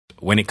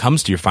when it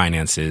comes to your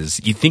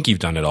finances, you think you've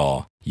done it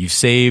all. You've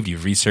saved,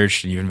 you've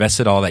researched, and you've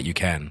invested all that you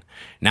can.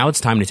 Now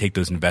it's time to take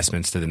those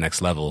investments to the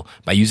next level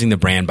by using the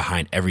brand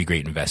behind every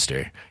great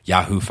investor,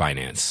 Yahoo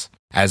Finance.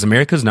 As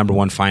America's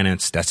 #1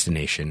 finance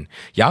destination,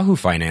 Yahoo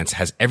Finance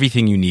has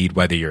everything you need,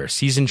 whether you're a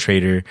seasoned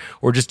trader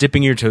or just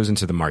dipping your toes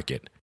into the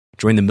market.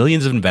 Join the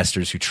millions of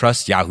investors who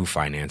trust Yahoo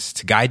Finance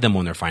to guide them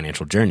on their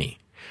financial journey.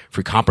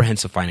 For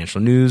comprehensive financial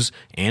news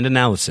and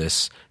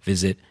analysis,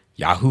 visit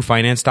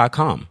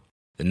yahoofinance.com,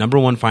 the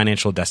 #1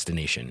 financial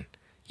destination,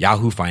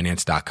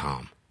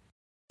 yahoofinance.com.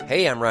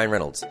 Hey, I'm Ryan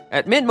Reynolds.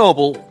 At Mint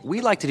Mobile,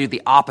 we like to do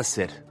the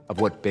opposite of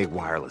what Big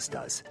Wireless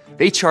does.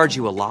 They charge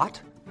you a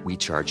lot, we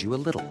charge you a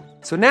little.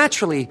 So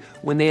naturally,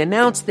 when they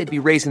announced they'd be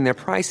raising their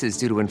prices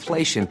due to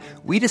inflation,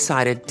 we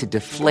decided to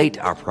deflate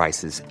our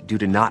prices due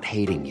to not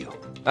hating you.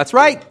 That's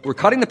right. We're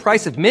cutting the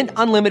price of Mint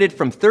Unlimited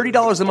from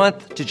 $30 a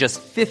month to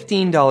just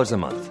 $15 a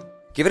month.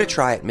 Give it a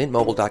try at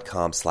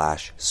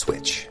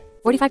mintmobile.com/switch.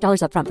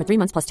 $45 up front for 3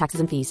 months plus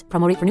taxes and fees.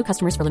 Promo rate for new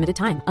customers for limited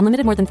time.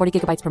 Unlimited more than 40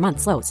 gigabytes per month.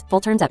 Slows full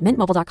terms at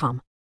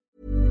mintmobile.com.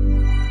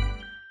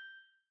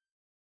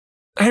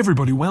 Hey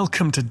everybody,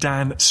 welcome to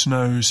Dan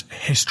Snow's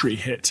History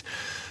Hit.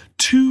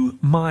 2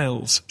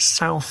 miles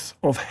south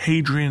of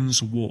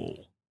Hadrian's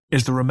Wall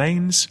is the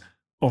remains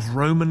of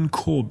Roman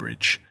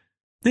Corbridge.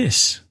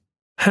 This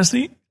has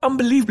the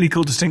unbelievably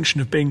cool distinction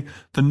of being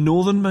the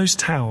northernmost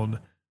town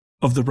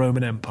of the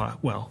Roman Empire.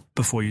 Well,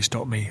 before you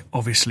stop me,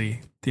 obviously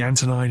the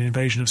Antonine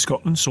invasion of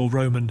Scotland saw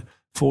Roman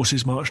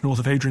forces march north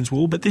of Hadrian's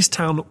Wall, but this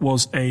town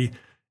was a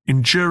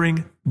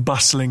enduring,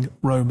 bustling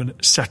Roman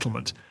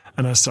settlement,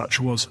 and as such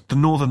was the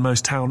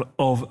northernmost town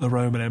of the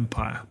Roman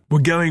Empire. We're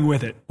going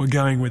with it.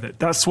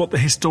 That's what the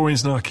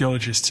historians and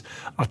archaeologists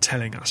are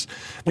telling us.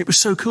 It was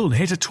so cool. And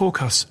here to talk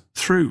us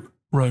through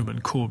Roman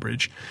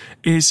Corbridge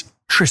is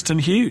Tristan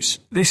Hughes.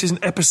 This is an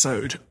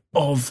episode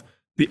of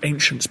the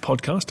Ancients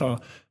podcast, our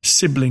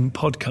sibling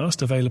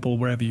podcast, available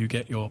wherever you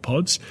get your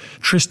pods.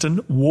 Tristan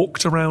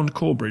walked around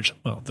Corbridge,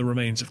 well, the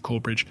remains of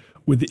Corbridge,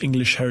 with the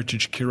English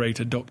Heritage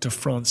Curator, Dr.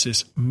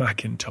 Francis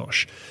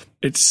McIntosh.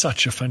 It's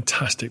such a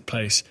fantastic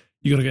place.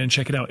 You've got to go and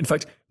check it out. In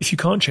fact, if you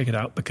can't check it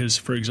out because,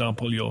 for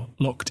example, you're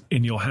locked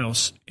in your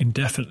house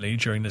indefinitely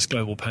during this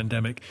global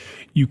pandemic,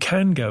 you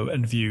can go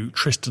and view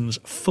Tristan's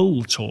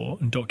full tour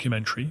and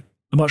documentary,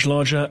 a much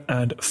larger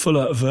and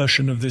fuller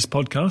version of this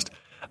podcast,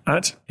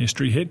 at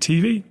History Hit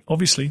TV.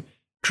 Obviously,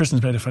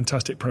 Tristan's made a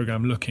fantastic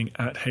program looking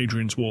at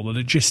Hadrian's Wall, the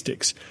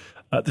logistics,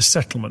 the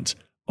settlement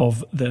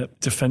of the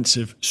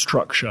defensive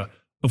structure,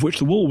 of which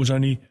the wall was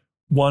only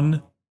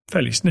one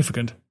fairly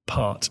significant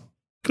part.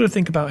 Got to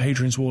think about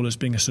Hadrian's Wall as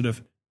being a sort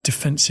of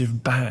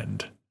defensive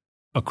band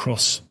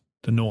across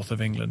the north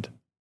of England,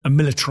 a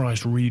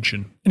militarised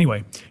region.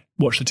 Anyway,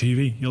 watch the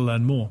TV, you'll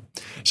learn more.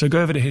 So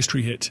go over to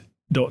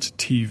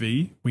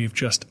historyhit.tv. We've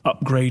just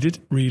upgraded,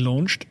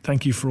 relaunched.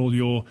 Thank you for all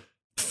your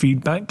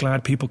feedback.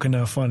 Glad people can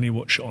now finally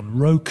watch it on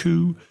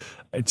Roku.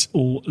 It's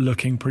all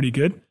looking pretty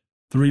good.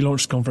 The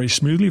relaunch has gone very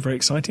smoothly, very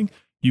exciting.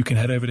 You can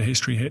head over to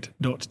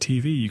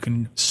historyhit.tv. You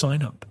can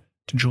sign up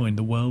to join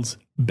the world's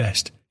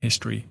best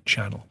history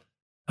channel.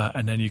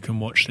 And then you can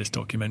watch this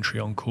documentary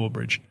on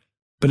Corbridge.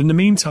 But in the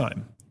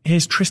meantime,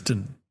 here's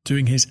Tristan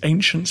doing his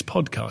Ancients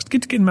podcast.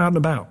 Good to get him out and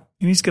about.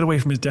 He needs to get away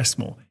from his desk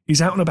more.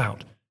 He's out and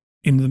about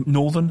in the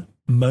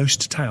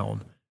northernmost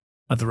town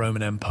of the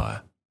Roman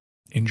Empire.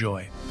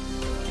 Enjoy.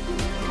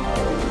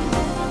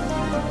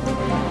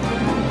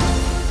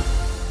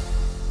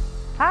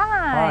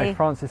 Hi,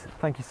 Francis.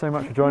 Thank you so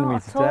much for joining me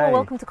today.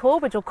 Welcome to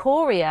Corbridge, or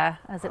Coria,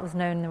 as it was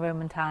known in the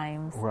Roman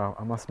times. Well,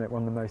 I must admit,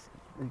 one of the most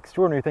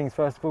extraordinary things,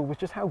 first of all, was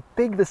just how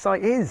big the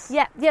site is.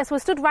 Yes, we're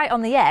stood right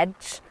on the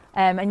edge,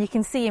 and you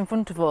can see in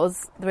front of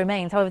us the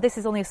remains. However, this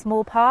is only a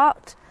small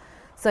part.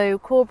 So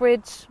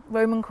Corbridge,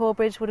 Roman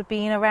Corbridge, would have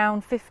been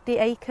around 50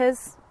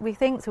 acres, we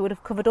think, so it would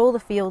have covered all the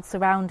fields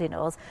surrounding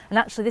us. And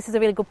actually, this is a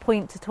really good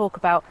point to talk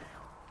about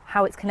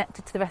how it's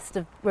connected to the rest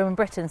of Roman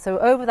Britain. So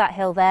over that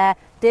hill there,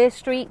 Deer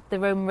Street, the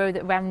Roman road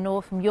that ran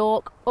north from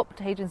York up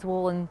to Hadrian's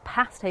Wall and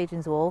past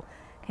Hadrian's Wall,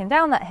 came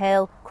down that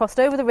hill, crossed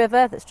over the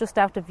river that's just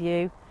out of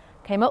view,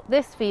 came up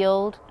this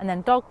field and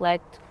then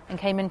dog-legged and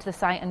came into the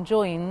site and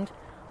joined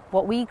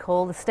what we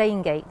call the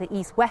Staingate, the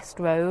east-west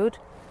road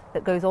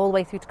that goes all the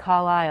way through to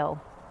Carlisle.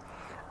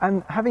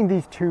 And having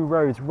these two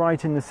roads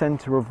right in the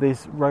centre of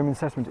this Roman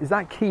settlement, is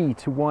that key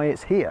to why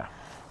it's here?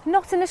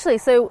 Not initially.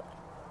 So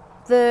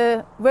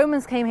the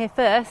Romans came here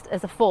first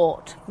as a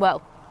fort.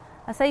 Well,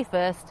 I say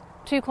first,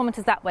 2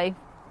 kilometres that way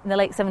in the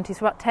late 70s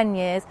for about 10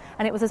 years,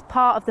 and it was as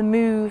part of the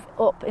move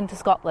up into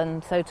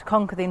Scotland, so to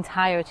conquer the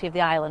entirety of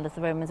the island as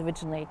the Romans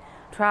originally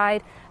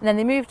tried. And then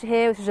they moved to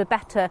here, which was a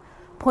better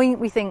point,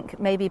 we think,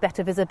 maybe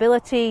better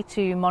visibility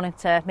to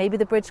monitor maybe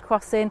the bridge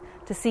crossing,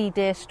 to see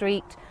Deer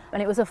Street.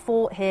 And it was a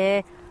fort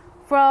here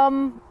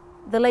from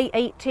the late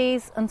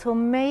 80s until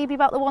maybe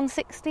about the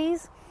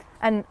 160s.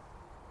 And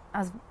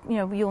as you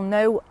know, you'll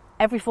know,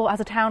 every fort has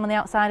a town on the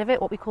outside of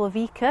it, what we call a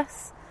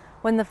vicus.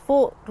 When the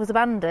fort was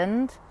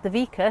abandoned, the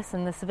vicus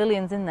and the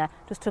civilians in there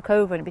just took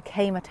over and it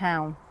became a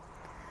town.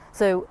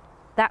 So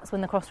that's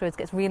when the crossroads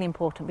gets really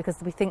important,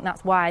 because we think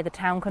that's why the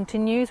town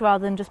continues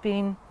rather than just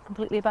being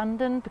completely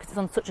abandoned, because it's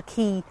on such a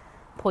key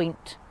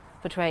point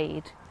for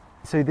trade.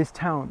 So this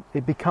town,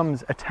 it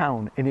becomes a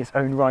town in its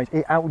own right.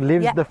 It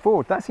outlives the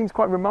fort. That seems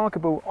quite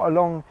remarkable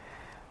along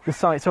the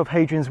sites of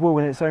Hadrian's Wall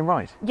in its own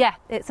right. Yeah,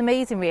 it's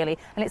amazing really.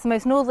 And it's the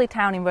most northerly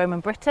town in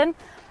Roman Britain.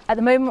 At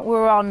the moment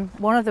we're on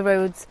one of the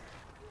roads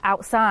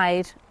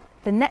outside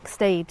the next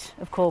stage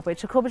of Corbridge.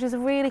 So Corbridge is a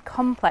really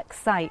complex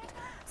site.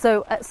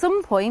 So at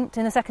some point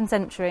in the 2nd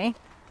century,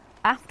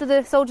 after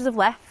the soldiers have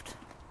left,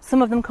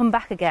 some of them come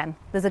back again.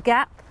 There's a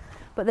gap,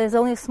 but there's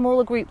only a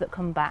smaller group that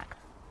come back.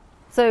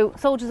 So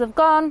soldiers have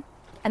gone,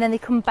 and then they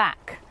come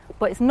back.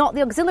 But it's not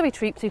the auxiliary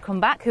troops who come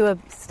back, who are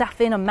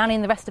staffing and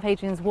manning the rest of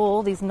Hadrian's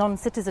Wall, these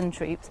non-citizen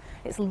troops.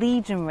 It's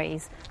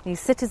legionaries, these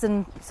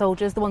citizen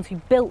soldiers, the ones who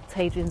built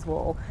Hadrian's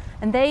Wall.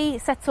 And they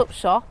set up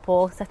shop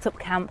or set up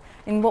camp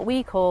in what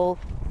we call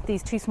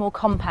these 2 small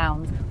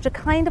compounds, which are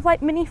kind of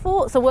like mini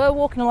forts. So we're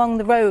walking along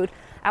the road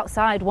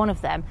outside one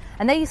of them,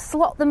 and they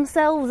slot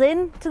themselves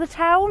in to the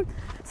town.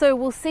 So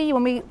we'll see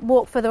when we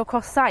walk further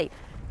across site,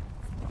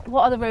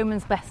 what are the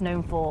Romans best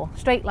known for?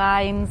 Straight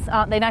lines,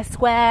 aren't they? Nice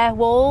square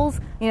walls,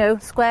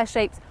 square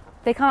shapes.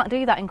 They can't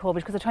do that in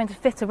Corbridge because they're trying to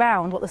fit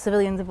around what the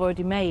civilians have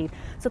already made.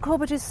 So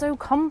Corbridge is so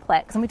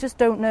complex, and we just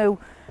don't know,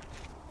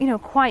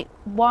 quite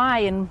why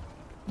and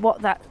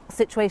what that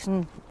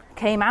situation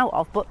came out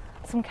of. But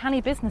some canny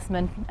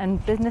businessmen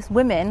and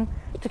businesswomen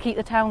to keep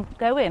the town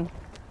going.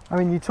 I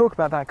mean, you talk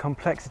about that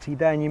complexity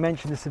there, and you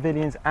mentioned the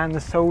civilians and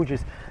the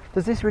soldiers.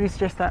 Does this really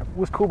suggest that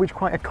was Corbridge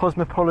quite a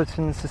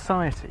cosmopolitan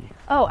society?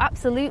 Oh,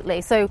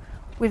 absolutely. So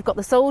we've got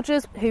the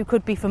soldiers who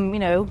could be from,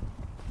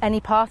 any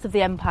part of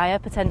the empire,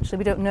 potentially.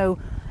 We don't know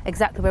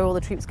exactly where all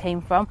the troops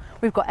came from.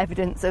 We've got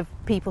evidence of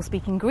people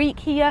speaking Greek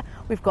here.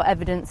 We've got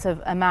evidence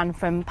of a man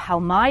from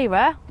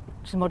Palmyra,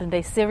 which is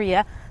modern-day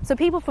Syria. So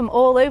people from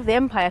all over the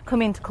empire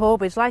come into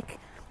Corbridge, like,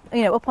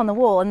 up on the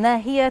wall, and they're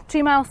here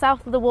 2 miles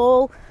south of the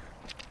wall,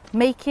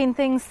 making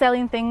things,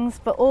 selling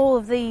things, but all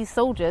of these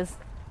soldiers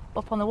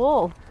up on the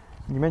wall.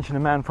 You mentioned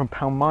a man from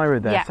Palmyra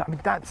there. Yeah. So,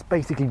 that's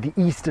basically the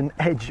eastern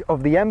edge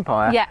of the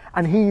empire. Yeah.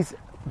 And he's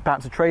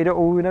perhaps a trader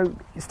or,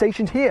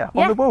 stationed here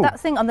on the wall. Yeah,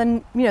 that's the thing, on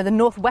the, the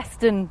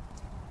northwestern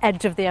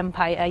edge of the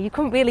empire. You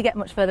couldn't really get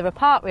much further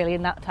apart, really,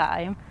 in that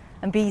time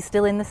and be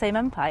still in the same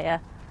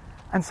empire.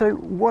 And so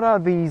what are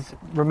these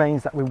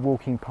remains that we're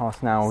walking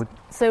past now?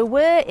 So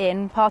we're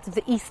in part of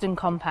the eastern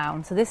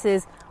compound. So this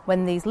is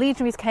when these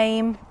legionaries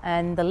came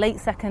in the late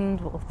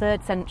 2nd or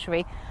 3rd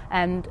century,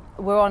 and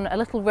we're on a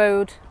little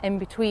road in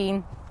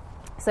between.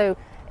 So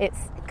it's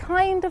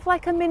kind of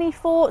like a mini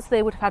fort, so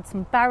they would have had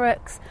some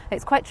barracks.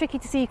 It's quite tricky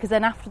to see because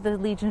then after the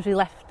legionaries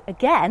left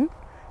again,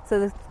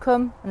 so they've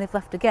come and they've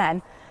left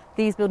again,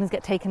 these buildings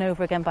get taken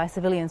over again by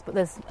civilians. But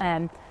there's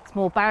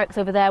small barracks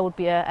over there, would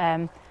be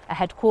a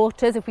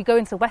headquarters. If we go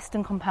into the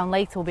western compound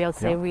later, we'll be able to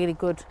see a really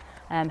good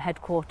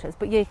headquarters.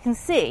 But you can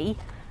see,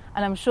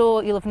 and I'm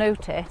sure you'll have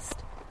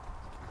noticed,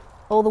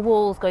 all the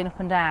walls going up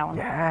and down.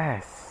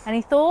 Yes.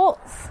 Any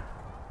thoughts?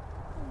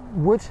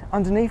 Wood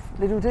underneath,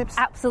 little dips?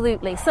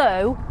 Absolutely.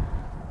 So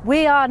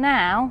we are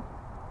now,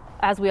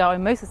 as we are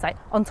in most of the site,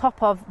 on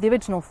top of the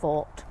original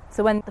fort.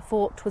 So when the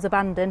fort was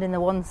abandoned in the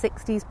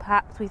 160s,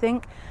 perhaps, we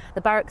think,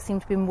 the barracks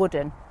seemed to be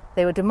wooden.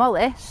 They were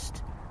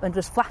demolished and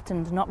just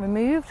flattened, not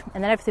removed,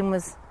 and then everything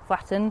was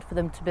flattened for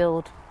them to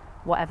build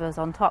whatever's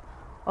on top.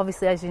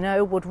 Obviously, as you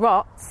know, wood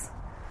rots,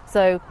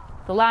 so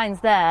the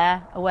lines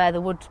there are where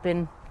the wood's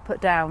been put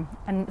down,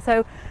 and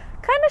so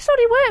kind of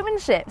shoddy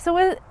workmanship.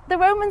 So the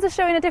Romans are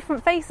showing a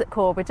different face at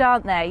Corbridge,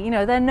 aren't they?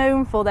 They're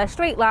known for their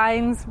straight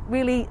lines,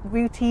 really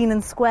routine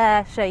and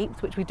square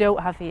shapes, which we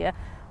don't have here,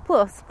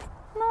 plus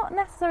not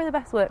necessarily the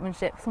best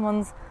workmanship.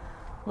 Someone's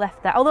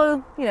left that,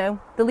 although,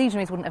 the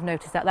legionaries wouldn't have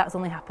noticed that. That's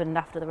only happened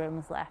after the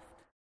Romans left.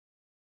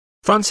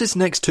 Francis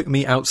next took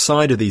me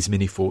outside of these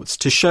mini-forts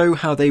to show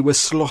how they were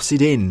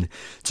slotted in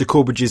to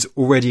Corbridge's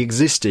already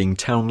existing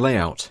town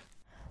layout.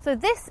 So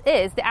this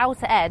is the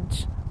outer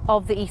edge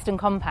of the eastern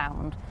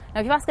compound.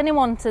 Now, if you ask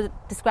anyone to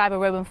describe a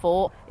Roman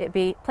fort, it'd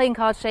be playing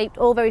card shaped,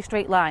 all very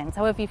straight lines.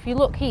 However, if you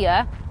look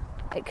here,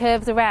 it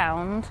curves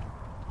around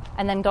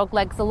and then dog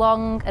legs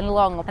along and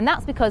along. And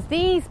that's because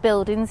these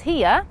buildings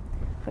here,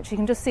 which you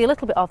can just see a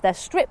little bit of, they're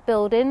strip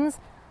buildings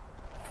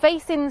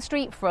facing the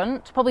street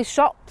front, probably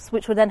shops,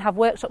 which would then have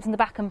workshops in the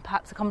back and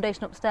perhaps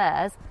accommodation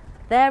upstairs.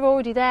 They're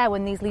already there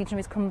when these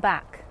legionaries come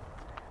back.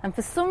 And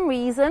for some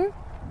reason,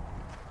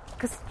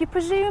 because you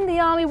presume the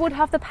army would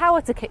have the power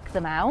to kick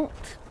them out,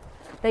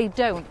 they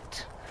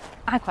don't.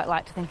 I quite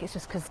like to think it's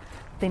just because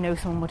they know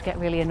someone would get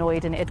really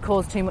annoyed and it'd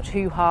cause too much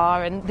hoo-ha,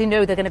 and they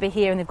know they're going to be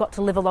here and they've got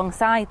to live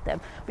alongside them.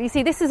 But you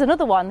see, this is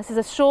another one. This is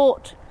a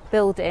short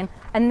building,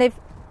 and they've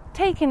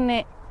taken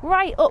it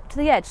right up to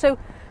the edge. So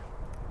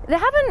they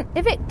haven't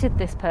evicted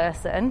this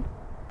person,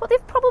 but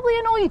they've probably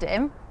annoyed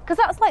him, because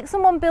that's like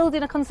someone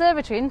building a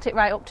conservatory, isn't it,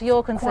 right up to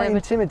your conservatory? Quite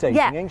intimidating,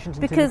 yeah, ancient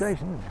because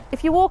intimidation, isn't it?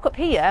 if you walk up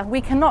here, we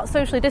cannot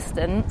socially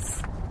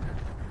distance,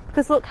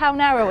 because look how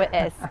narrow it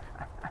is.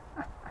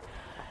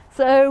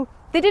 So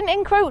they didn't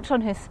encroach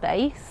on his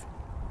space,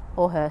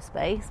 or her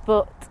space,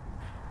 but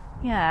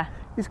yeah.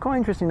 It's quite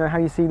interesting though how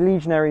you see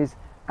legionaries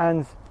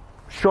and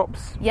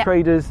shops, Yep.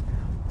 traders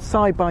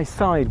side by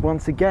side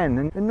once again,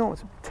 and they're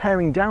not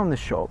tearing down the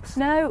shops.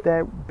 No.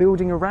 They're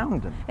building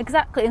around them.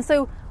 Exactly, and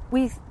so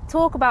we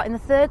talk about in the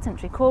 3rd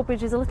century,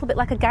 Corbridge is a little bit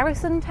like a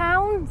garrison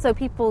town. So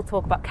people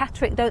talk about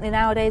Catterick, don't they,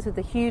 nowadays, with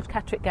the huge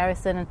Catterick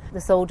garrison and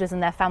the soldiers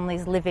and their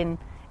families living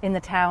in the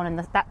town, and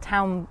that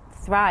town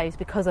thrives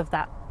because of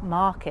that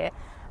market.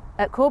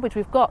 At Corbridge,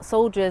 we've got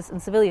soldiers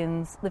and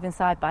civilians living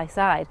side by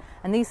side,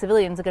 and these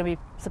civilians are going to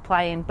be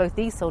supplying both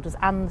these soldiers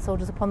and the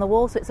soldiers upon the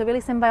wall, so it's a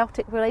really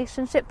symbiotic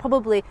relationship.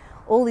 Probably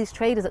all these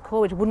traders at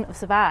Corbridge wouldn't have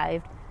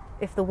survived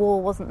if the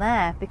wall wasn't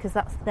there, because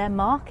that's their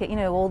market, you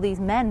know, all these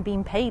men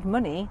being paid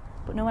money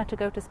but nowhere to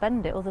go to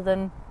spend it other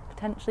than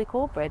potentially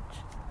Corbridge.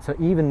 So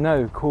even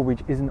though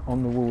Corbridge isn't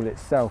on the wall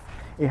itself,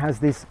 it has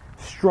this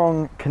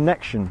strong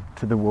connection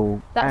to the wall.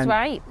 That's and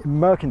right.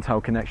 Mercantile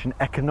connection,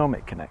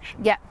 economic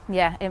connection.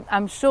 Yeah.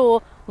 I'm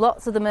sure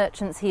lots of the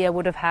merchants here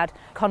would have had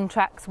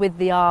contracts with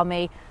the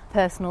army,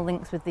 personal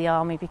links with the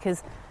army,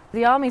 because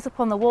the army's up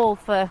on the wall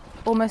for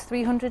almost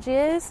 300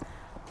 years.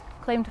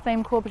 Claim to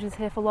fame, Corbridge is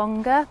here for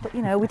longer, but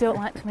you know, we don't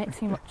like to make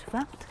too much of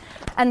that.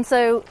 And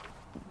so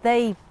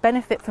they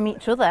benefit from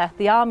each other.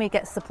 The army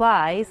gets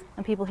supplies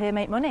and people here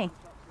make money.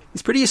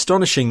 It's pretty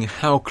astonishing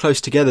how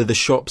close together the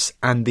shops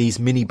and these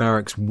mini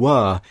barracks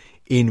were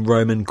in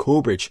Roman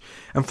Corbridge.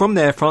 And from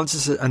there,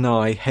 Francis and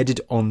I headed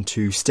on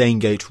to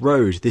Staingate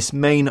Road, this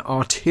main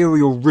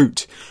arterial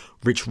route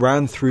which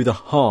ran through the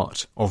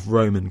heart of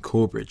Roman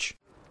Corbridge.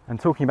 And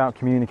talking about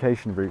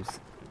communication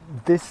routes,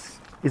 this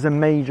is a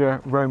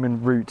major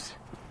Roman route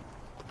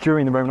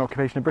during the Roman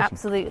occupation of Britain.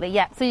 Absolutely,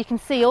 yeah. So you can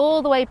see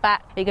all the way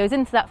back, it goes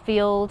into that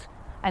field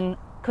and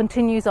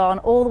continues on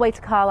all the way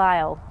to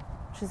Carlisle,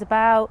 which is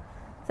about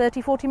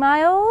 30, 40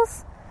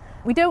 miles.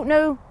 We don't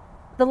know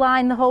the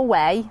line the whole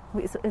way.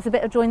 It's a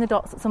bit of join the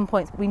dots at some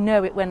points, but we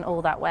know it went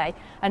all that way.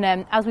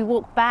 And as we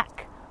walk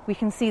back, we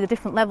can see the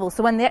different levels.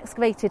 So when they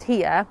excavated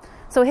here,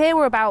 so here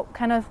we're about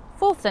kind of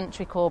 4th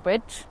century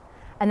Corbridge.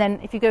 And then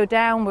if you go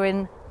down, we're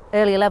in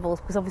earlier levels,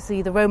 because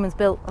obviously the Romans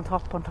built on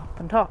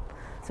top.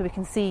 So we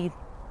can see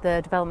the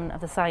development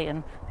of the site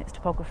and its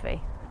topography.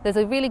 There's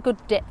a really good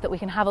dip that we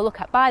can have a look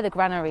at by the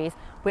granaries,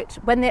 which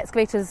when the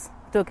excavators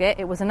dug it,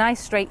 it was a nice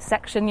straight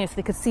section, you know, so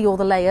they could see all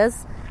the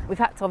layers. We've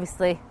had to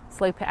obviously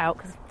slope it out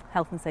because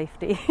health and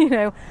safety, you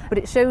know, but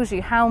it shows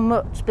you how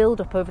much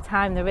build-up over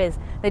time there is.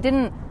 They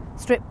didn't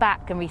strip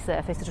back and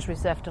resurface, they just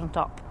resurfaced on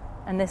top.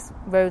 And this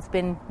road's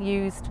been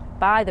used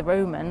by the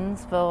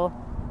Romans for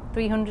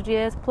 300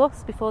 years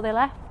plus before they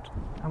left.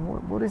 And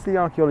what is the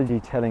archaeology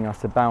telling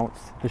us about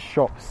the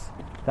shops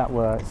that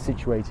were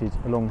situated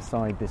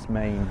alongside this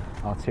main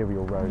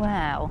arterial road?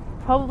 Well,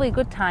 probably a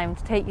good time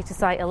to take you to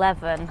Site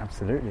 11.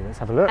 Absolutely, let's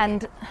have a look.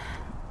 And,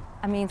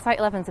 I mean, Site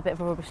 11's a bit of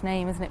a rubbish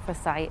name, isn't it, for a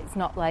site? It's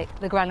not like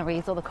the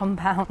granaries or the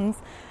compounds,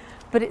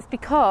 but it's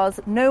because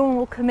no one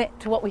will commit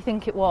to what we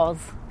think it was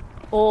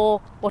or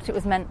what it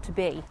was meant to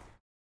be.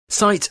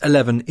 Site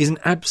 11 is an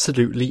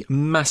absolutely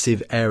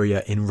massive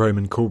area in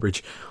Roman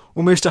Corbridge,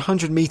 almost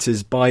 100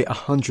 metres by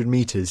 100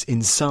 metres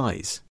in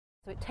size.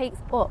 So it takes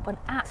up an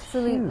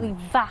absolutely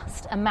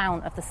vast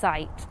amount of the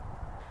site.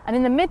 And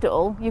in the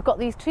middle, you've got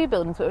these two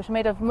buildings which are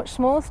made of much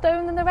smaller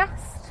stone than the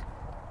rest.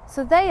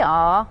 So they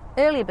are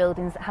earlier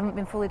buildings that haven't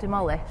been fully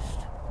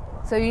demolished.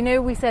 So you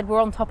know we said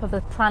we're on top of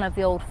the plan of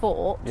the old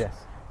fort? Yes.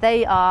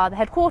 They are the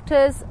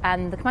headquarters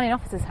and the commanding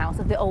officer's house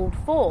of the old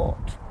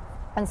fort.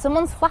 And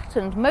someone's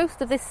flattened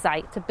most of this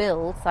site to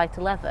build Site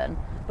 11,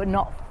 but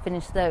not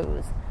finished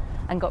those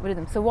and got rid of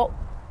them. So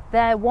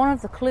they're one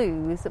of the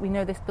clues that we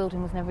know this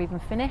building was never even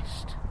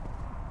finished.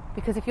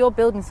 Because if you're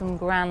building some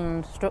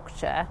grand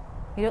structure,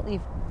 you don't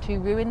leave two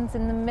ruins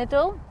in the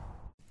middle.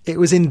 It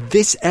was in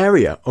this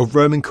area of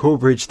Roman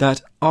Corbridge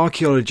that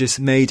archaeologists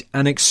made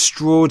an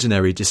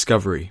extraordinary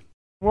discovery.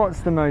 What's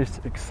the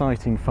most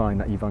exciting find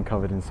that you've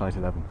uncovered in Site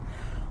 11?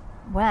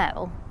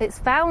 Well, it's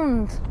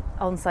found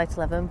on Site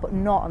 11, but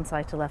not on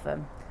Site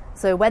 11.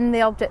 So when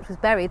the object was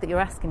buried that you're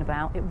asking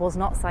about, it was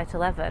not Site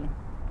 11.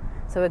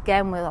 So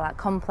again, with that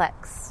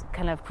complex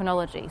kind of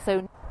chronology.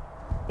 So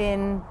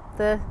in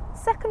the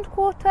second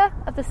quarter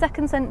of the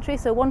 2nd century,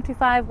 so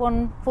 125,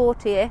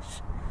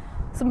 140-ish,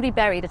 somebody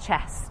buried a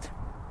chest.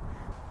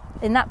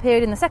 In that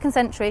period, in the 2nd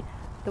century,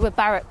 there were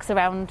barracks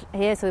around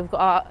here, so we've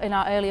got in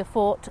our earlier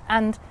fort,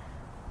 and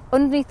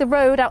underneath the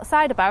road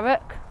outside a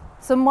barrack,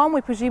 someone,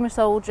 we presume a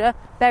soldier,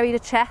 buried a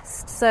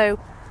chest, so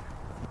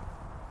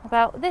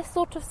about this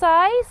sort of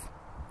size,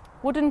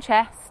 wooden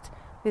chest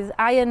with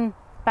iron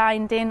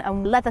binding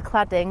and leather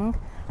cladding,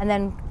 and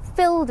then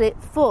filled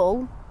it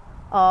full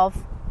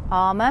of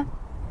armour,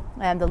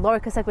 the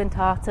Lorica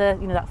Segmentata,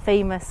 you know, that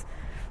famous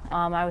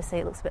armour. I always say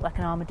it looks a bit like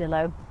an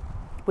armadillo,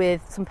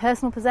 with some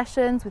personal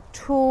possessions, with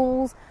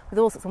tools, with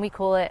all sorts, and we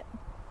call it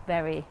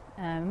very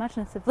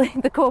imaginatively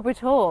the Corbridge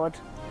Hoard.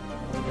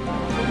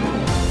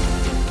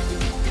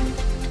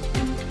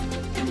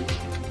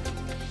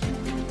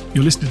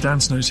 You're listening to Dan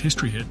Snow's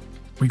History Hit.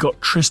 We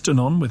got Tristan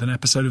on with an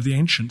episode of The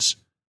Ancients.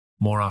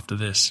 More after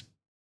this.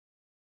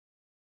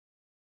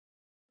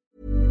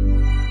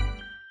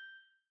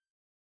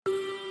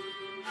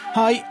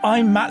 Hi,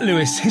 I'm Matt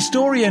Lewis,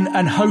 historian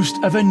and host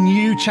of a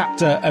new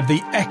chapter of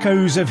the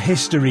Echoes of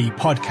History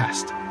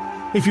podcast.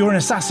 If you're an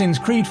Assassin's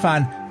Creed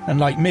fan, and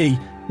like me,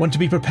 want to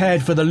be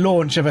prepared for the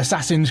launch of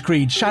Assassin's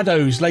Creed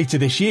Shadows later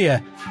this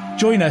year,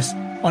 join us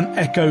on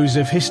Echoes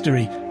of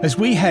History as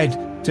we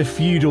head to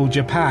feudal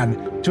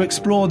Japan to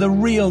explore the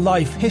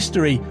real-life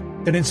history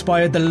that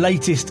inspired the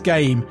latest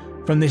game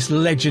from this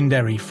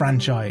legendary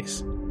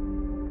franchise.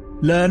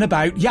 Learn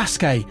about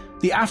Yasuke,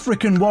 the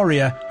African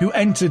warrior who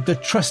entered the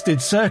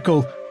trusted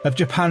circle of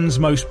Japan's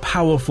most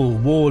powerful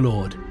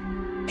warlord.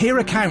 Hear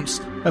accounts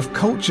of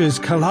cultures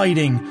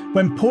colliding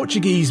when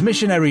Portuguese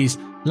missionaries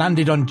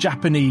landed on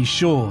Japanese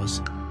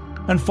shores.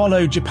 And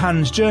follow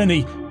Japan's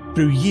journey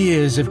through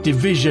years of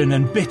division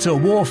and bitter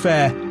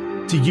warfare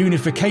to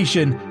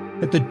unification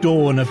at the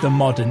dawn of the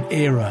modern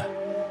era.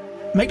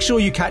 Make sure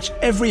you catch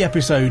every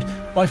episode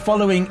by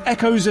following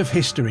Echoes of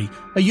History,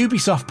 a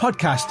Ubisoft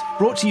podcast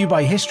brought to you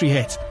by History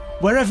Hit,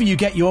 wherever you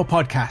get your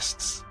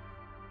podcasts.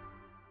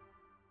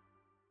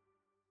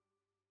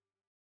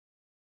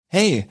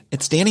 Hey,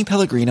 it's Danny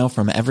Pellegrino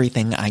from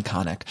Everything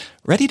Iconic.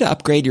 Ready to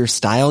upgrade your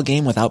style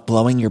game without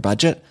blowing your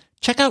budget?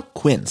 Check out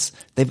Quince.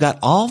 They've got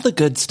all the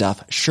good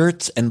stuff,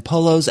 shirts and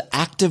polos,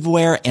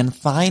 activewear, and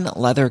fine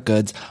leather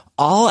goods,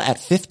 all at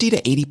 50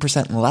 to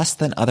 80% less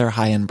than other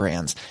high-end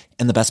brands.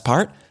 And the best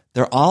part?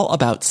 They're all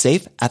about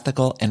safe,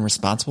 ethical, and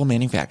responsible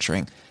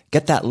manufacturing.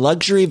 Get that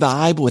luxury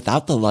vibe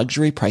without the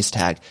luxury price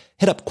tag.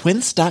 Hit up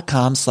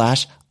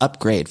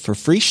quince.com/upgrade for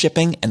free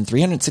shipping and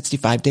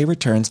 365-day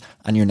returns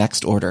on your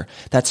next order.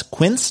 That's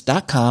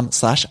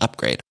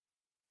quince.com/upgrade.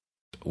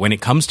 When it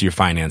comes to your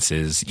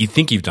finances, you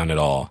think you've done it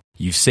all.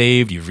 You've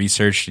saved, you've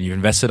researched, and you've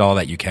invested all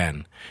that you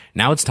can.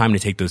 Now it's time to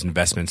take those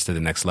investments to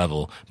the next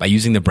level by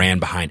using the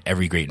brand behind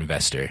every great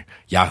investor,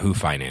 Yahoo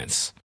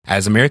Finance.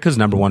 As America's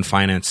 #1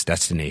 finance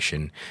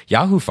destination,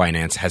 Yahoo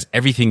Finance has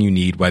everything you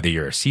need, whether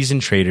you're a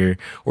seasoned trader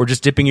or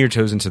just dipping your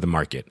toes into the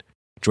market.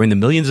 Join the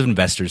millions of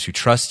investors who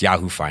trust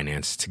Yahoo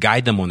Finance to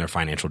guide them on their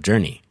financial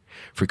journey.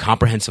 For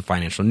comprehensive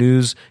financial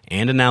news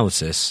and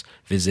analysis,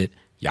 visit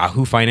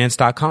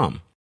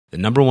yahoofinance.com, the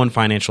 #1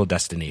 financial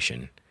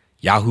destination,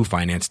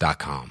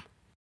 yahoofinance.com.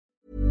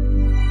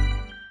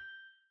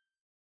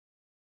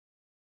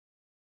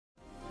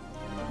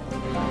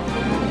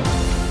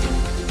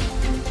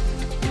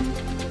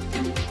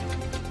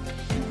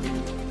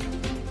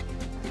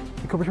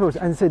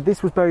 And so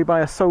this was buried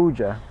by a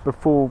soldier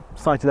before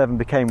Site 11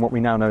 became what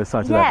we now know as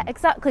Site 11. Yeah,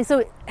 exactly.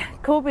 So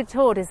Corbridge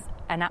Hoard is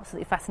an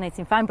absolutely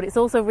fascinating find, but it's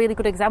also a really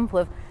good example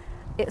of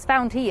it's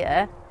found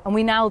here, and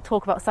we now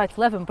talk about Site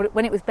 11, but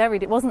when it was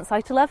buried, it wasn't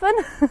Site 11.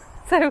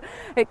 So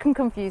it can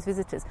confuse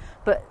visitors.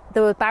 But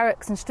there were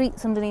barracks and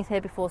streets underneath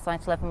here before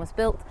Site 11 was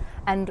built,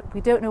 and we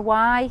don't know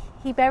why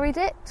he buried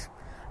it.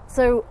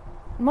 So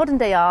modern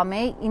day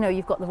army, you know,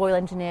 you've got the Royal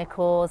Engineer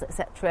Corps,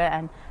 etc.,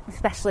 and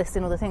specialists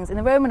in other things. In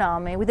the Roman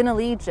army, within a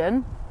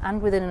legion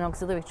and within an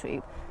auxiliary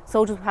troop,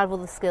 soldiers would have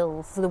other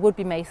skills. So there would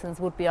be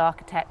masons, would be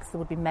architects, there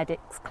would be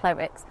medics,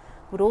 clerics,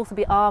 would also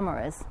be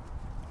armourers.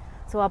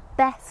 So our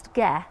best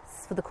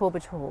guess for the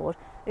Corbridge Hoard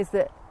is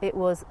that it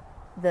was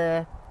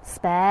the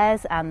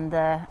spares and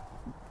the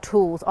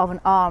tools of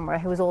an armourer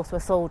who was also a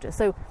soldier.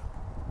 So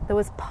there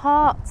was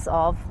parts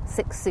of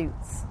 6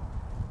 suits,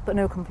 but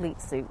no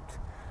complete suit.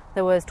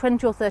 There was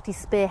 20 or 30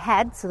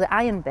 spearheads, so the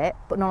iron bit,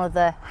 but none of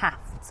the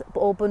hafts, but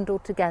all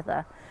bundled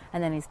together,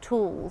 and then his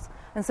tools.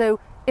 And so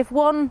if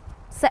one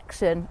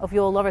section of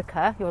your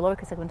lorica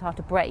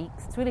segmentata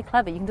breaks, it's really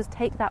clever. You can just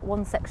take that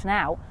one section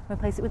out and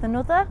replace it with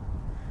another.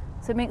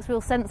 So it makes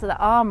real sense that the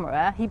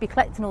armourer, he'd be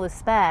collecting all his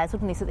spares,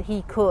 wouldn't he, so that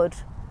he could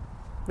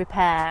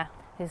repair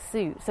his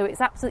suit. So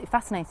it's absolutely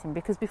fascinating,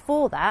 because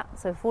before that,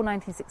 so before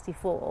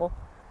 1964,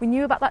 we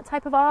knew about that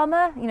type of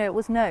armour, you know, it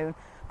was known,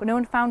 but no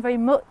one found very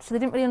much. So they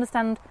didn't really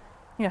understand,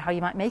 you know, how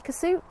you might make a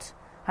suit,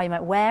 how you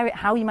might wear it,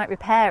 how you might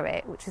repair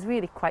it, which is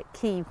really quite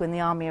key when the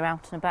army are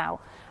out and about.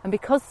 And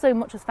because so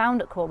much was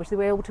found at Corbridge, they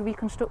were able to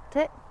reconstruct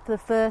it for the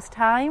first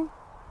time,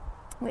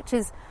 which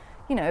is,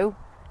 you know,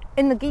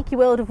 in the geeky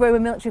world of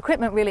Roman military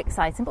equipment, really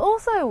exciting, but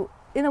also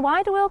in the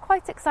wider world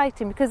quite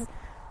exciting, because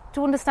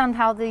to understand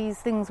how these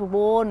things were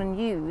worn and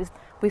used,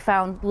 we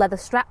found leather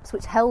straps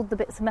which held the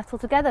bits of metal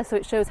together, so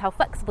it shows how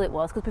flexible it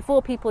was, because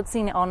before people had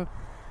seen it on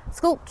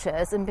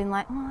sculptures and been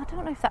like, oh, I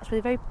don't know if that's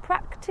really very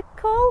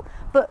practical,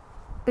 but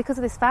because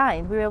of this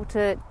find we were able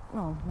to,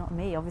 well, not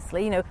me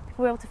obviously, you know,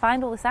 people were able to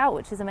find all this out,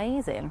 which is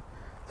amazing.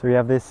 So we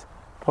have this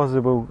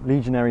possible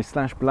legionary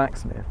 /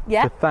 blacksmith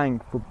to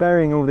thank for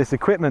burying all this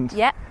equipment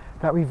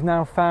that we've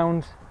now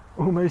found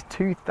almost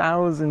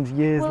 2,000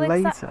 years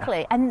later.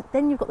 Exactly, and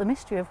then you've got the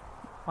mystery of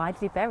why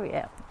did he bury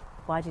it?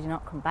 Why did he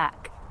not come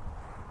back?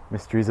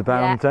 Mysteries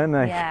abound, don't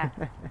they? Yeah.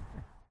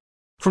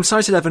 From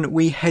Site 11,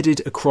 we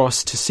headed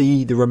across to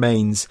see the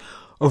remains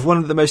of one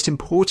of the most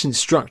important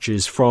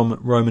structures from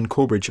Roman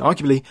Corbridge,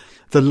 arguably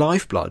the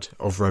lifeblood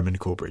of Roman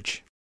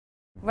Corbridge.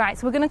 Right,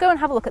 so we're going to go and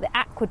have a look at the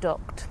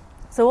aqueduct.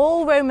 So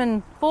all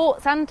Roman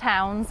forts and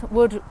towns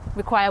would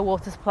require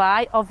water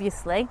supply,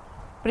 obviously.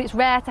 but it's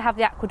rare to have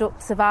the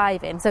aqueduct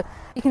surviving. So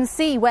you can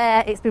see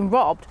where it's been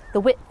robbed, the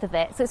width of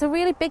it. So it's a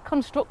really big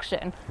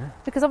construction,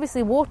 because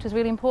obviously water is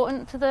really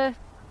important to the,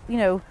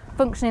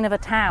 functioning of a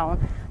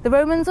town. The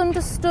Romans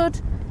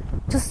understood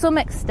to some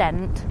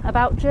extent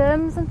about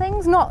germs and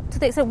things, not to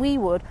the extent we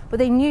would, but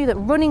they knew that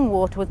running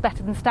water was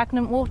better than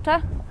stagnant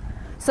water.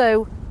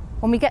 So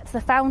when we get to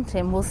the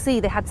fountain, we'll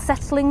see they had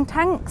settling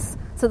tanks,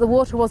 so the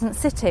water wasn't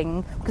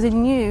sitting, because they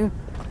knew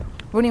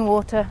running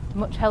water,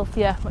 much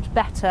healthier, much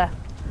better.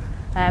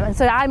 And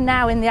so I'm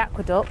now in the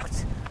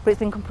aqueduct, but it's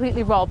been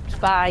completely robbed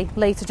by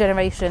later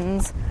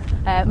generations.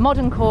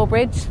 Modern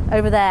Corbridge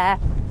over there,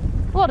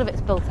 a lot of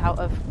it's built out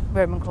of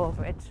Roman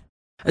Corbridge.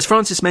 As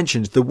Francis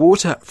mentioned, the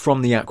water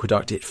from the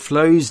aqueduct, it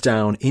flows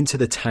down into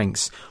the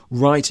tanks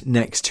right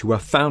next to a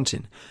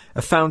fountain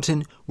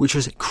which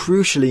was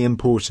crucially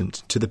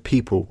important to the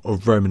people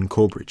of Roman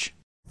Corbridge.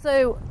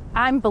 So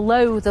I'm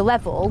below the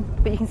level,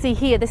 but you can see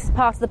here this is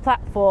part of the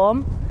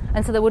platform,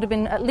 and so there would have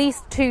been at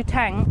least 2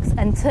 tanks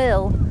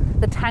until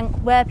the tank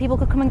where people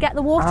could come and get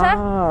the water.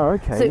 Ah,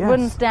 okay. So it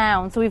runs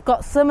down. So we've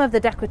got some of the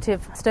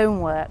decorative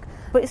stonework,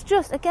 but it's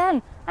just,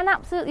 again, an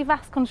absolutely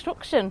vast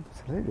construction,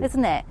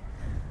 isn't it?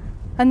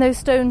 And those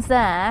stones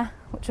there,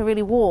 which are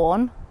really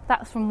worn,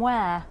 that's from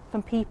where?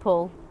 From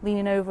people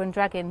leaning over and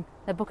dragging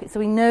their buckets. So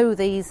we know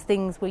these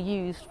things were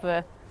used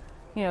for,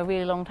 a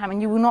really long time.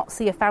 And you will not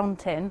see a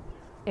fountain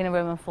in a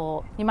Roman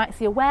fort. You might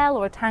see a well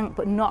or a tank,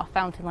 but not a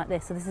fountain like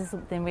this. So this is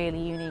something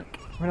really unique.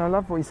 I mean, I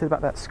love what you said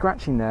about that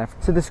scratching there.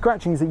 So the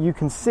scratchings that you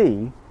can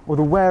see, or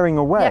the wearing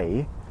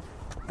away,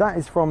 that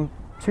is from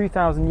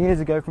 2,000 years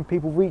ago, from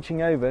people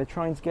reaching over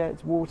trying to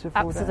get water for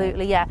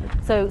Absolutely, yeah.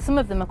 So some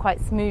of them are quite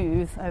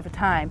smooth over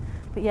time.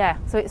 But yeah,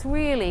 so it's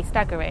really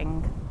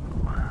staggering.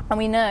 And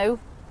we know,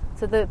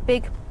 so the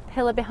big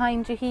pillar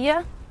behind you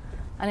here,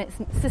 and its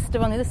sister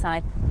on the other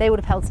side, they would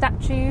have held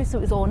statues, so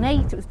it was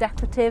ornate, it was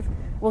decorative,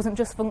 it wasn't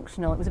just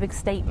functional, it was a big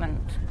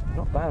statement.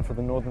 Not bad for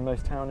the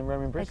northernmost town in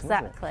Roman Britain,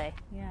 Exactly,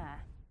 yeah.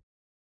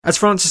 As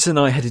Francis and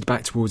I headed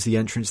back towards the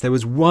entrance, there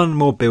was one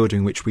more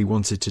building which we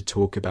wanted to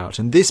talk about.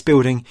 And this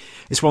building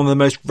is one of the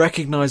most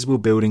recognisable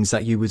buildings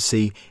that you would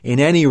see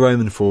in any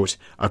Roman fort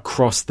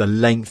across the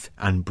length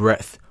and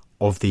breadth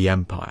of the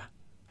empire.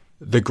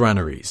 The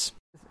granaries.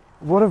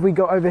 What have we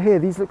got over here?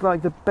 These look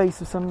like the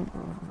base of some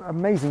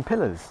amazing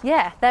pillars.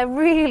 Yeah, they're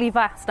really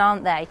vast,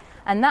 aren't they?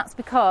 And that's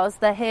because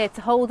they're here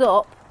to hold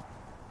up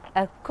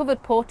a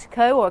covered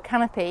portico or a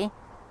canopy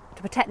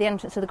to protect the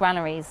entrance to the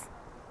granaries.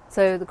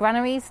 So the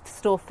granaries to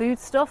store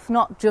foodstuff,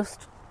 not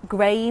just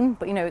grain,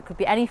 but it could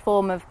be any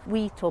form of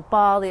wheat or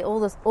barley, all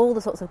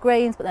the sorts of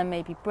grains, but then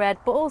maybe bread,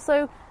 but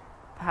also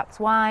perhaps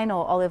wine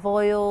or olive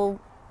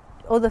oil,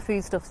 other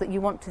foodstuffs that you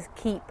want to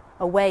keep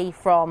away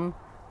from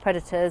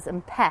predators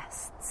and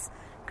pests.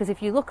 Because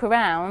if you look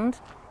around,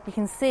 you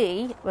can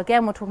see,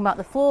 again, we're talking about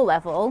the floor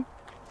level,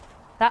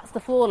 that's the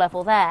floor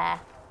level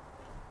there.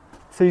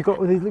 So you've got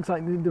what looks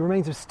like the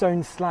remains of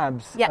stone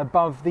slabs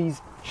above these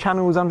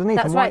channels underneath.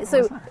 That's right.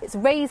 So it's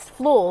raised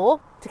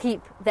floor to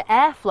keep the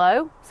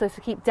airflow, so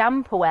to keep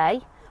damp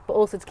away, but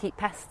also to keep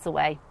pests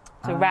away,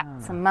 so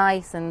rats and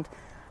mice and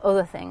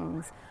other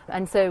things.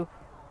 And so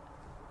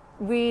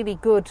really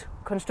good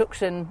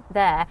construction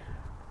there.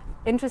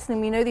 Interestingly,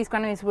 we know these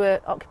granaries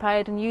were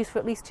occupied and used for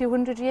at least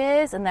 200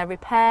 years, and they're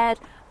repaired.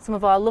 Some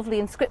of our lovely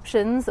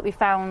inscriptions that we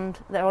found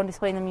that are on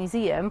display in the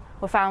museum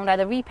were found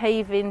either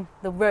repaving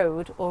the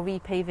road or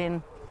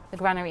repaving the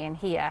granary in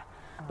here.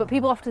 But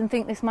people often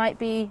think this might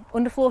be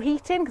underfloor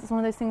heating, because it's one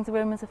of those things the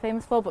Romans are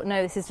famous for, but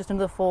no, this is just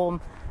another form.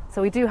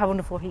 So we do have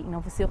underfloor heating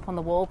obviously up on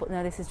the wall, but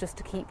no, this is just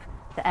to keep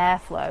the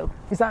airflow.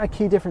 Is that a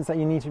key difference that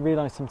you need to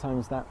realise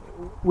sometimes, that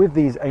with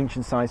these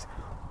ancient sites,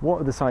 what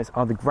are the sites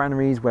are the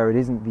granaries where it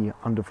isn't the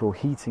underfloor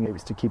heating, it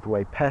was to keep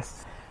away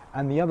pests,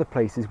 and the other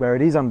places where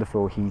it is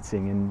underfloor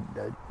heating,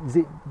 and is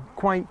it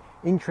quite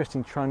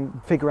interesting to try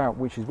and figure out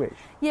which is which?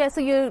 Yeah,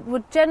 so you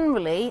would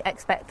generally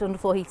expect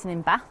underfloor heating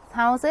in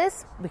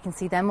bathhouses. We can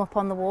see them up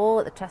on the wall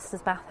at the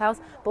Chester's bathhouse,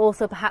 but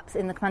also perhaps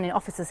in the commanding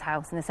officer's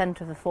house in the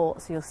centre of the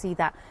fort, so you'll see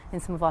that in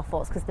some of our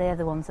forts, because they're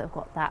the ones that have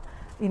got that,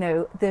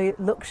 the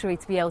luxury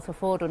to be able to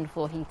afford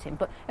underfloor heating.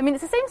 But I mean,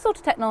 it's the same sort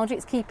of technology,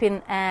 it's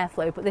keeping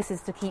airflow, but this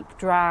is to keep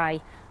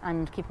dry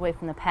and keep away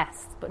from the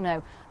pests. But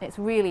no, it's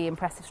really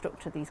impressive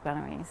structure, these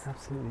granaries.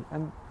 Absolutely.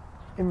 And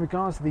in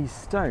regards to these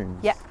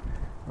stones,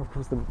 of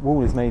course the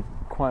wall is made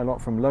quite a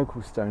lot from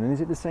local stone, and is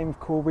it the same with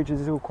Corbridge?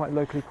 Is it all quite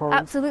locally quarried?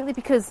 Absolutely,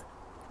 because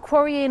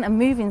quarrying and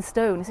moving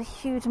stone is a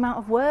huge amount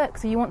of work,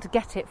 so you want to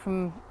get it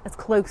from as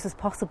close as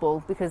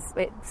possible because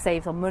it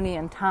saves on money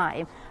and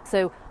time.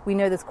 So we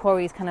know there's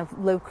quarries kind of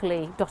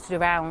locally dotted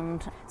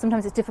around.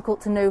 Sometimes it's difficult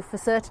to know for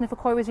certain if a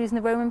quarry was used in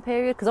the Roman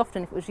period, because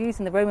often if it was used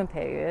in the Roman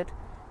period,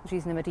 it was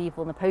used in the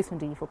medieval and the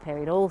post-medieval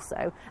period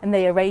also, and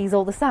they erase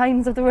all the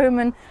signs of the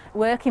Roman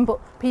working, but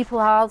people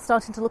are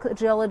starting to look at the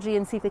geology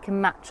and see if they can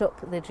match up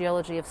the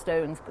geology of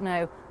stones, but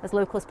no, as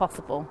local as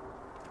possible.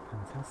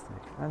 Fantastic.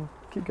 And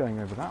keep going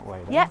over that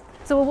way then. Yeah,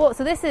 so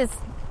this is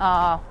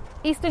our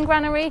eastern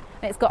granary,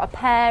 and it's got a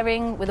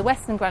pairing with the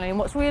western granary, and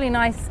what's really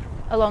nice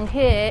along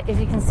here is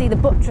you can see the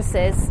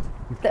buttresses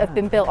that have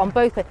been built on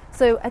both.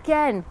 So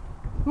again,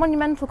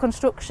 monumental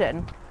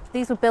construction.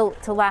 These were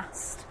built to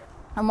last.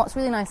 And what's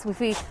really nice, if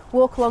we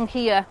walk along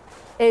here,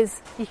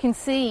 is you can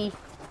see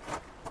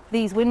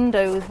these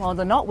windows, well,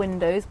 they're not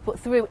windows, but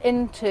through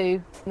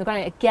into the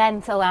granite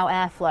again to allow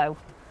airflow.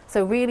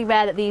 So really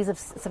rare that these have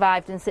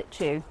survived in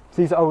situ.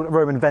 So these are old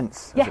Roman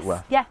vents, as it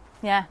were? Yeah.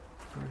 Brilliant.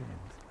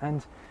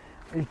 And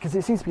because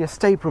it seems to be a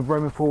staple of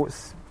Roman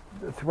forts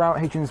throughout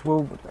Hadrian's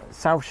Wall,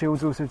 South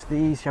Shields also to the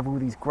east, you have all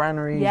these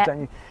granaries,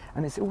 don't you?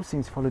 And it all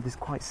seems to follow this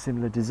quite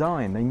similar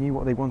design. They knew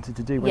what they wanted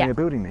to do when they were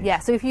building these. Yeah,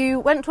 so if you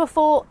went to a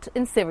fort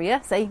in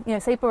Syria, say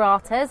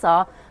Barates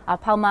or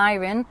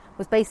Palmyrin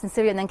was based in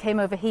Syria and then came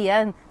over here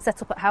and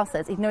set up at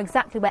Houses, you'd know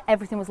exactly where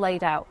everything was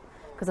laid out.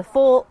 Because a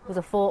fort was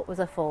a fort was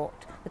a fort.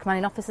 The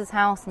commanding officer's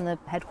house and the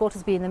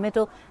headquarters would be in the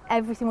middle.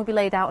 Everything would be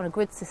laid out on a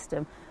grid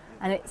system.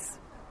 And it's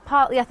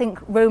partly, I think,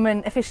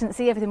 Roman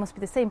efficiency, everything must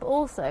be the same, but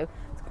also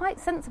it's quite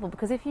sensible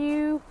because if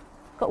you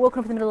got woken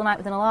up in the middle of the night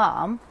with an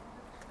alarm,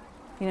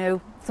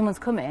 someone's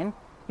coming,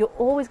 you're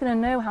always going to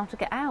know how to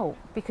get out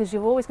because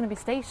you're always going to be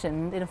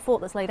stationed in a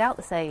fort that's laid out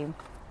the same.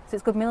 So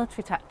it's good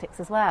military tactics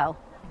as well.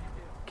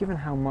 Given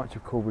how much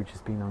of Corbridge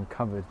has been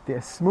uncovered,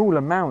 they're small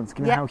amounts,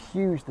 given how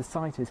huge the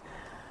site is,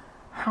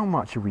 how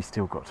much have we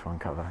still got to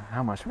uncover?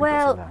 How much have we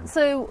got to learn?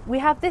 So we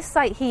have this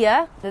site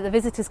here that the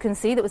visitors can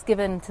see that was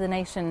given to the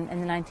nation in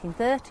the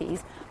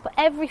 1930s, but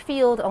every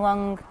field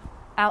along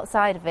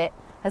outside of it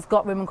has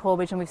got Roman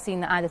Corbridge, and we've seen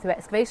that either through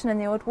excavation in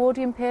the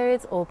Edwardian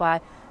periods or by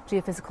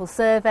geophysical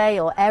survey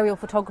or aerial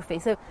photography.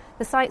 So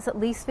the site's at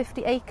least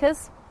 50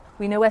 acres.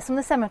 We know where some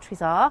of the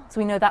cemeteries are, so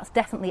we know that's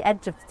definitely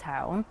edge of the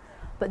town,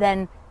 but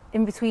then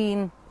in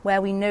between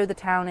where we know the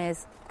town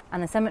is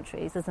and the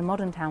cemeteries, there's a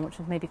modern town which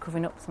is maybe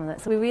covering up some of that.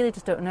 So we really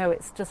just don't know,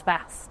 it's just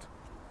vast.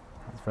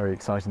 That's very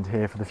exciting to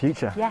hear for the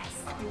future. Yes.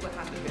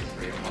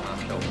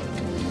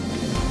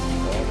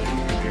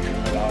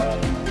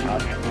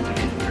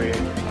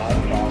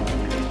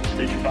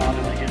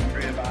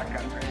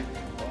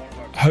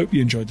 Hope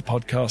you enjoyed the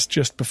podcast.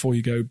 Just before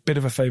you go, bit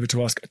of a favour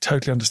to ask. I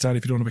totally understand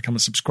if you don't want to become a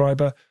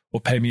subscriber or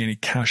pay me any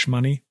cash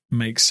money.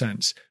 Makes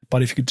sense.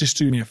 But if you could just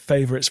do me a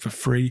favour, it's for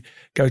free.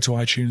 Go to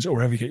iTunes or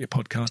wherever you get your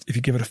podcast. If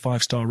you give it a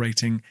 5-star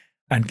rating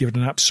and give it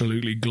an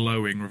absolutely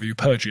glowing review,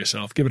 purge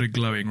yourself, give it a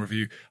glowing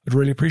review. I'd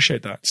really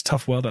appreciate that. It's a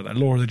tough world out there,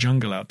 law of the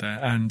jungle out there,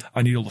 and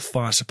I need all the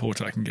fire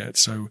support I can get.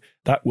 So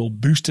that will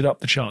boost it up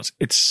the charts.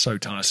 It's so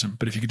tiresome.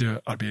 But if you could do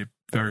it, I'd be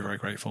very, very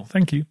grateful.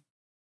 Thank you.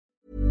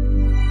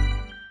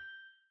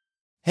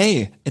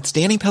 Hey, it's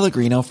Danny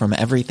Pellegrino from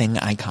Everything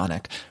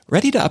Iconic.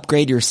 Ready to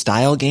upgrade your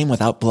style game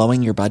without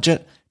blowing your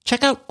budget?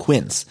 Check out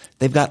Quince.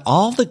 They've got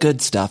all the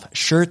good stuff,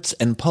 shirts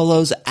and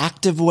polos,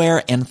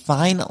 activewear, and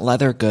fine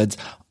leather goods,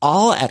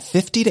 all at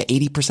 50 to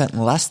 80%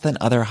 less than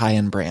other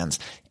high-end brands.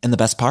 And the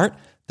best part?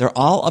 They're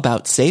all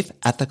about safe,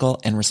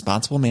 ethical, and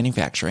responsible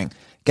manufacturing.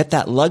 Get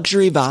that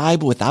luxury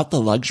vibe without the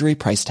luxury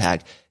price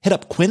tag. Hit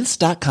up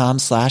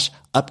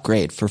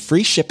quince.com/upgrade for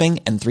free shipping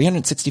and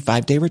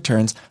 365-day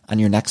returns on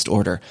your next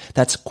order.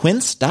 That's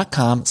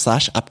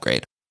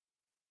quince.com/upgrade.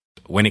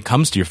 When it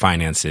comes to your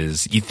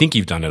finances, you think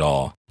you've done it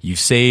all. You've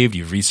saved,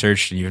 you've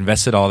researched, and you've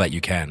invested all that you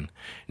can.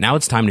 Now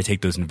it's time to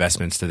take those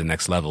investments to the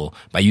next level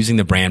by using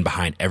the brand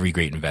behind every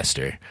great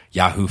investor,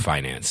 Yahoo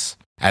Finance.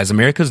 As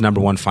America's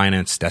 #1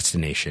 finance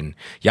destination,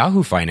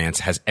 Yahoo Finance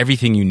has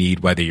everything you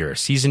need, whether you're a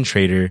seasoned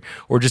trader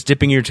or just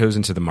dipping your toes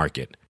into the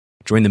market.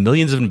 Join the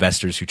millions of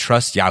investors who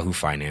trust Yahoo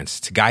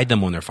Finance to guide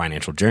them on their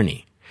financial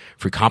journey.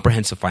 For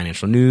comprehensive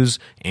financial news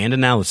and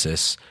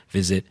analysis,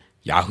 visit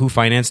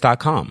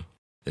yahoofinance.com,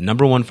 the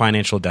 #1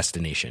 financial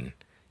destination,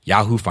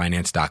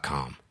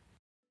 yahoofinance.com.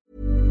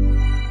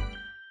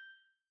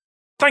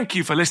 Thank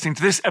you for listening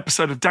to this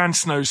episode of Dan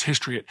Snow's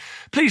History Hit.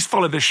 Please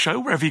follow this show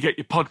wherever you get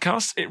your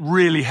podcasts. It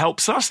really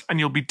helps us, and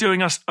you'll be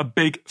doing us a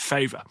big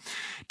favour.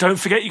 Don't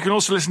forget, you can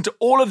also listen to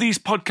all of these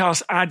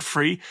podcasts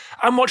ad-free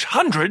and watch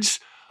hundreds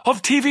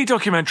of TV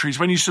documentaries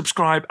when you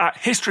subscribe at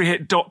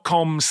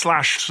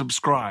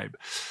historyhit.com/subscribe.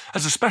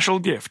 As a special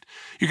gift,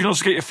 you can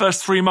also get your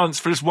first 3 months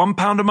for just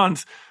 £1 a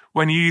month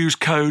when you use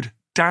code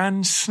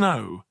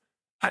DANSNOW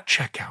at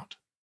checkout.